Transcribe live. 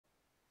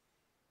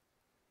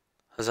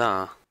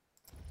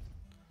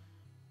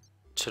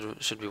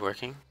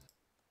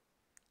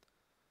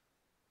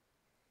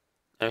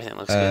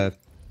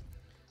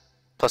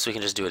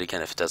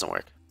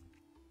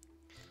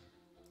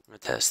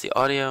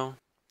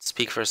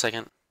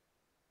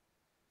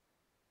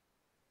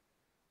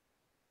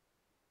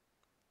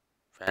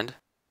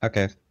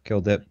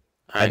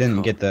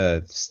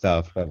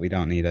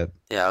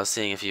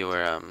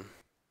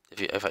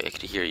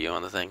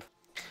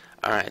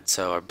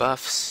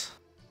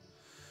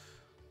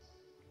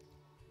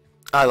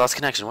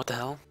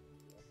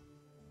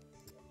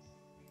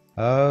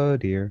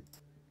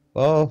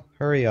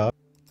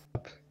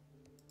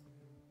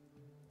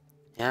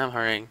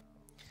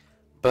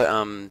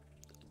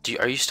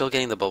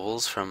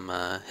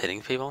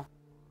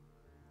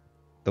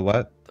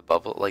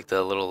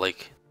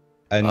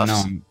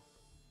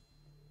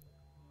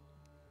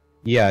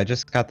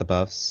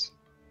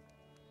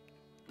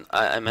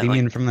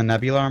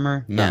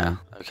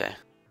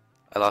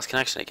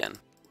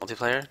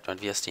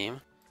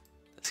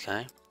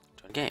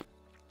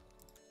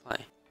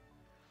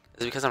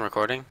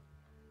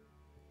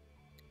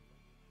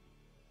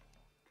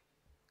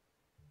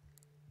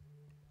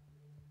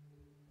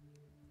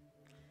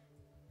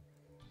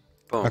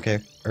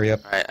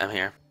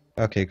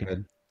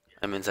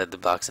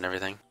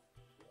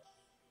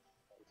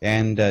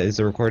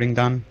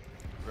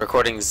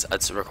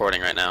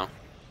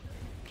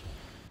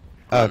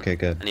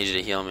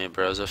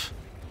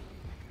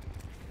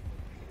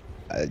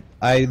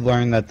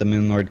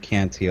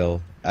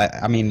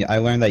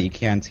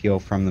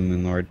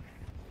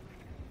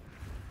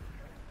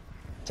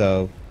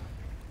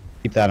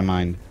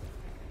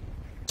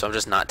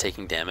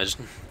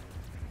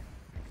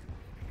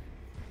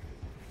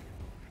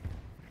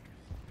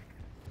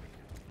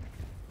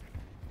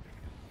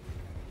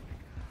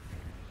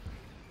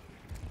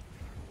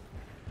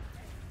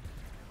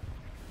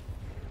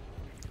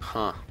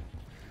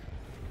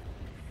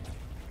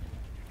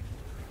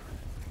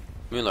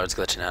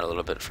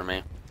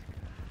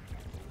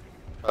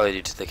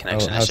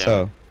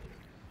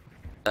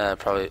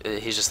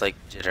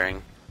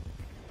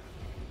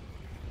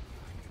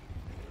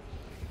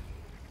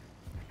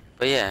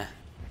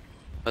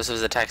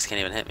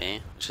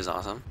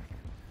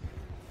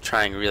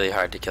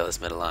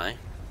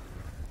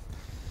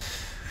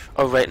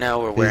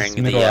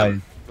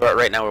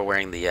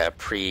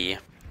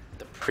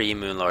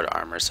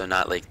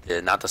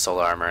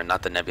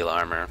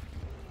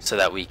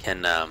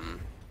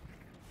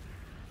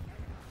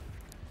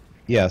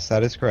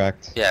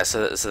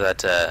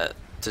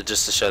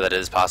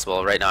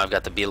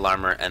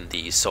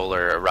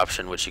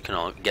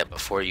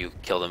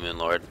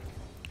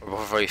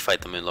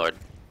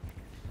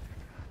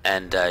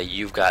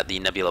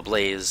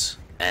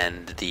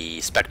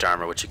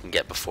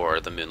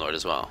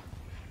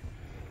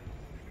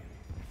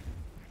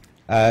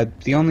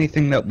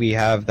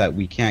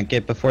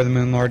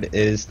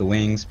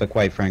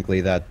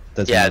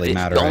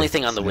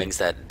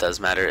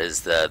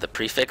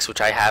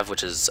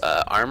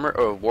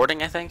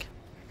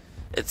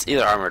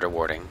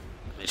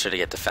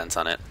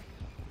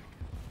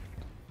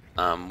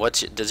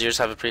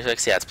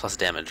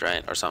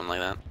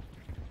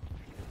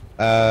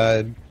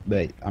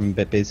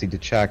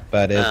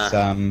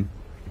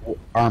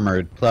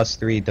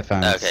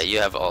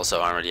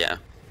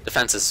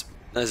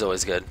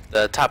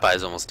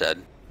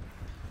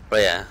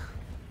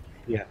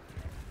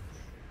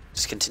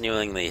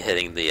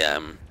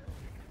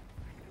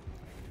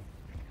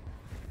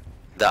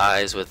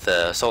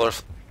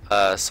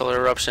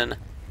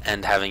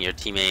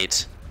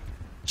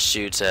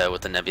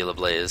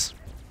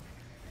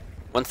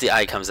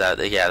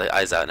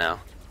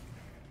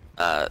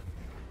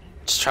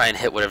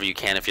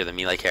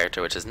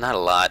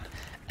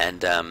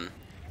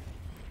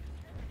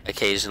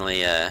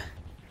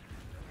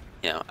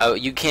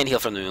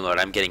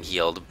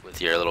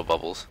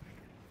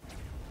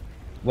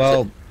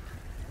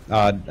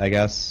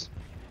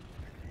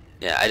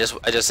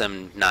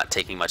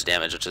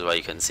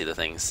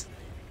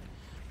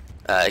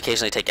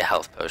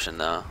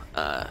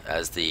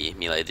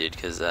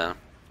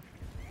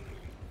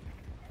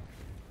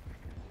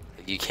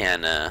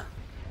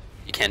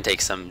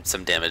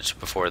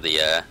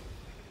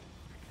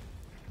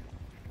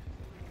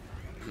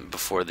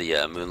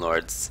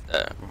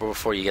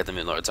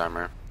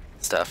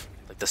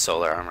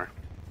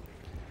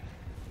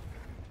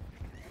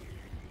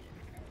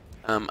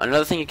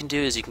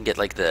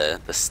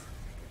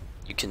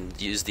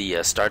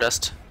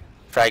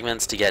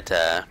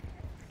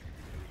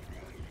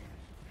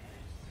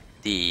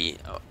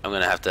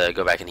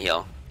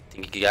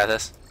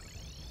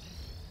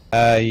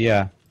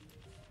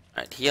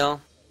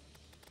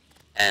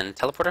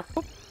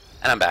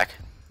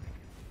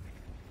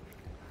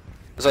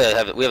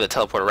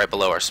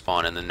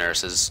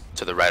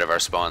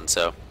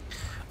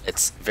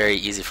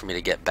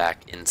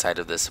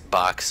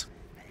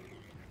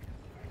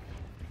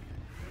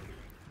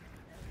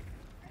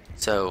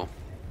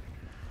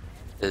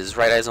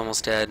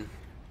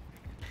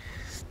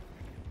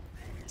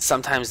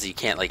sometimes you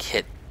can't like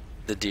hit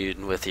the dude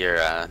with your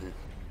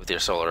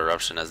solar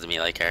eruption as the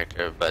melee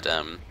character, but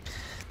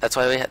that's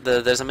why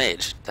there's a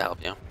mage to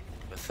help you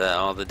with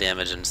all the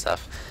damage and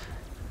stuff.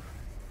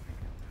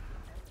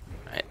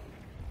 Right.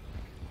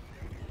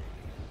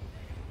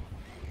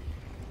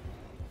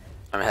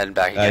 I'm heading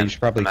back again. You should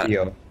probably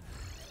heal.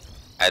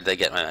 I had to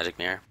get my magic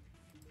mirror.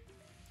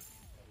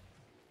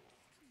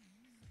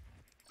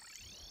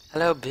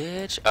 Hello,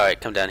 bitch.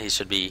 Alright, come down. He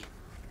should be...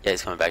 Yeah,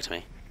 he's coming back to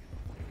me.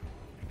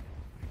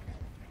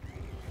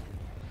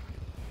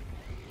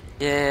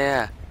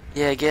 Yeah.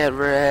 Yeah, get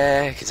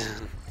wrecked.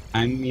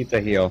 I need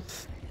to heal.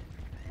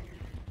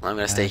 Well, I'm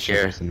gonna stay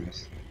here. You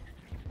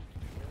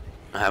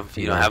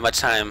don't have much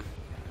time.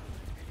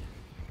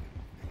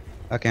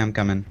 Okay, I'm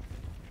coming.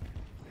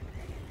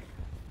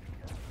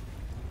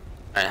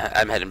 Alright,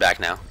 I'm heading back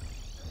now.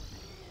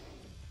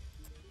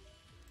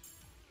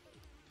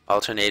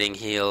 Alternating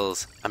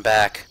heals. I'm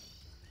back.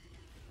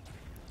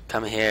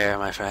 Come here,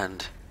 my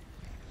friend.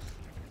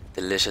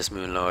 Delicious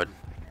Moon Lord.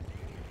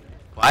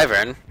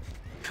 Wyvern?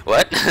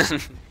 What?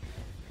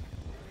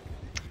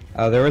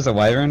 Oh, there was a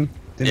wyvern?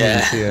 Didn't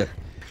even see it.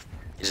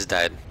 He just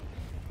died.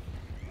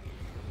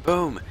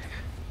 Boom!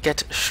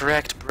 Get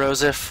Shrek'd,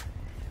 brosif.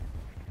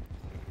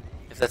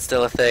 If that's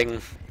still a thing.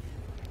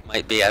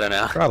 Might be, I don't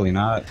know. Probably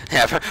not.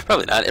 Yeah,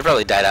 probably not. It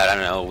probably died out, I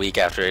don't know, a week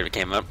after it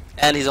came up.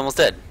 And he's almost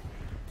dead.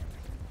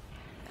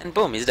 And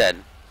boom, he's dead.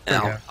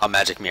 And I'll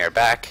magic mirror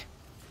back.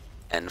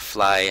 And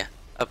fly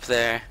up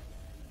there.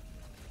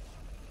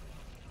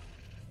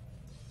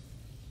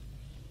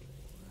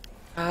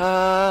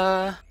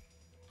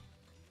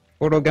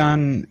 Portal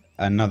gun,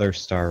 another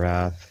Star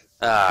Wrath,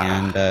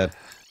 and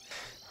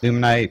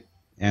Luminite,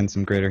 and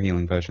some greater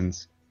healing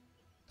potions.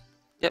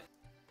 Yep.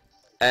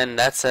 And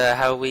that's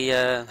how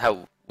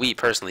we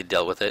personally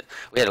dealt with it.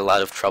 We had a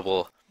lot of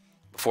trouble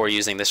before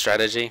using this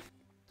strategy.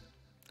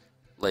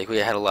 Like, we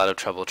had a lot of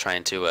trouble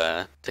trying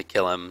to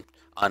kill him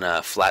on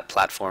a flat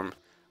platform,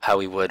 how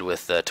we would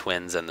with the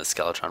Twins and the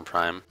Skeletron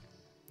Prime.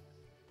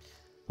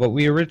 What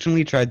we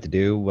originally tried to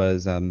do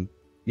was,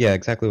 yeah,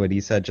 exactly what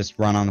he said, just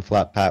run on a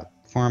flat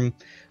platform.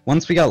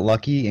 Once we got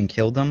lucky and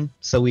killed them,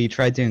 so we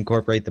tried to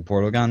incorporate the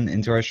portal gun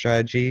into our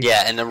strategy.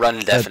 Yeah, and the run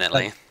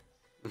definitely.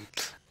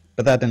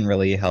 But that didn't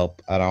really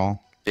help at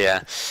all.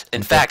 Yeah.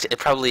 In fact, it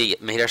probably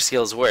made our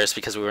skills worse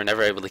because we were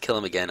never able to kill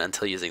him again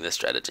until using this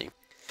strategy.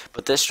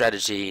 But this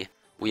strategy,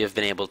 we have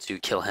been able to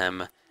kill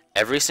him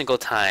every single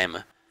time.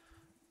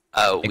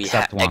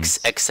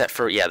 Except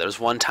for, yeah, there was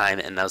one time,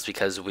 and that was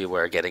because we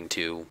were getting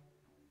too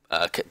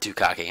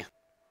cocky.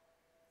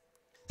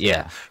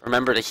 Yeah.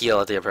 Remember to heal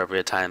at the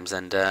appropriate times,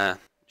 and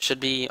should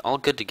be all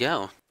good to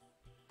go.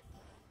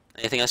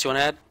 Anything else you want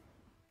to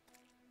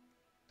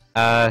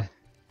add?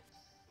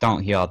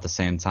 Don't heal at the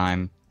same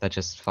time. That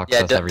just fucks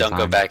us every time. Don't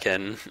go back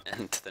in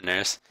to the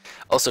nurse.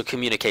 Also,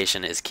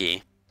 communication is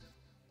key.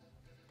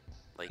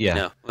 Like, yeah.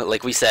 You know,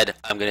 like we said,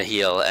 I'm gonna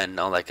heal and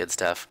all that good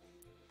stuff.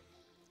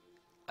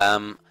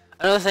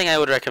 Another thing I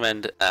would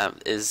recommend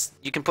is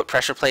you can put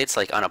pressure plates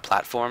like on a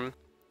platform,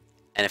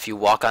 and if you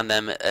walk on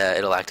them,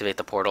 it'll activate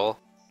the portal.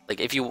 Like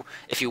if you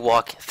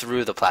walk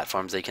through the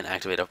platforms, they can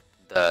activate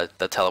the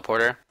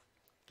teleporter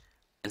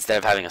instead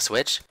of having a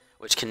switch,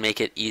 which can make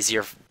it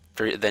easier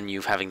than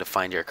you having to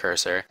find your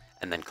cursor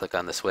and then click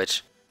on the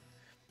switch.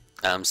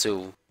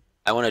 So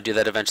I want to do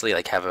that eventually,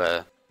 like have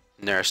a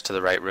nurse to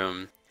the right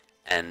room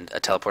and a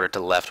teleporter to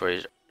the left where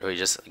you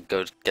just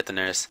go get the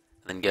nurse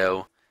and then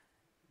go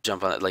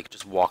jump on it, like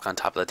just walk on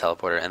top of the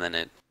teleporter and then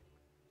it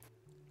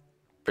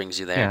brings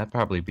you there. Yeah, that'd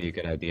probably be a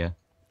good idea.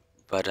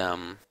 But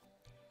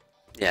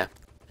yeah,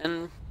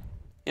 and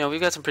you know,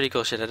 we've got some pretty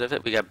cool shit out of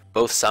it. We got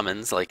both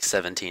summons like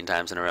 17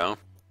 times in a row.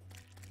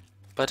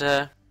 But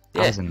yeah.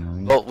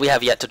 Well, we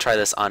have yet to try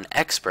this on an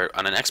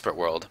expert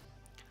world.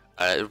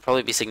 It would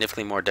probably be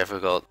significantly more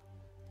difficult.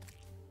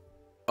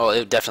 Oh,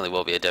 it definitely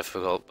will be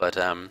difficult, but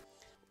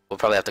we'll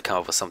probably have to come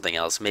up with something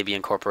else. Maybe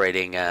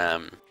incorporating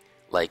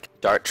like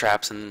dart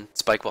traps and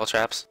spike ball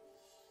traps.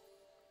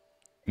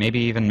 Maybe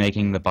even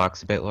making the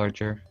box a bit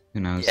larger.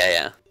 Who knows?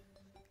 Yeah.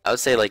 I would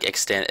say like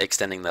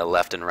extending the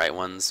left and right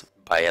ones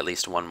by at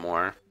least one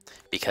more,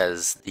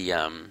 because the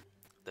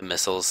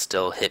missiles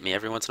still hit me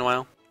every once in a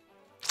while.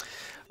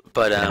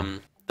 But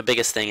the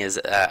biggest thing is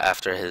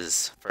after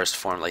his first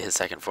form, like his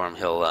second form,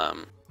 he'll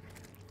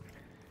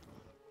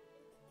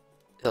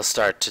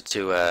start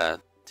to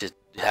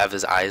have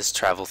his eyes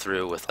travel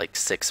through with like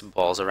 6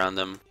 balls around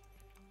them,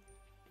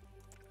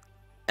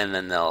 and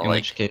then they'll in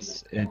which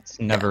case it's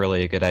never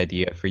really a good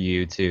idea for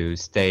you to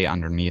stay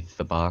underneath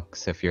the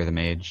box if you're the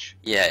mage.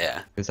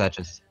 Yeah. Because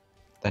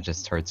that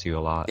just hurts you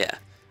a lot. Yeah.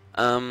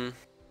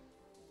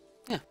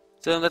 Yeah.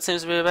 So that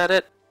seems to be about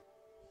it.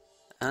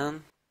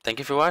 Thank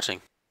you for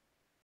watching.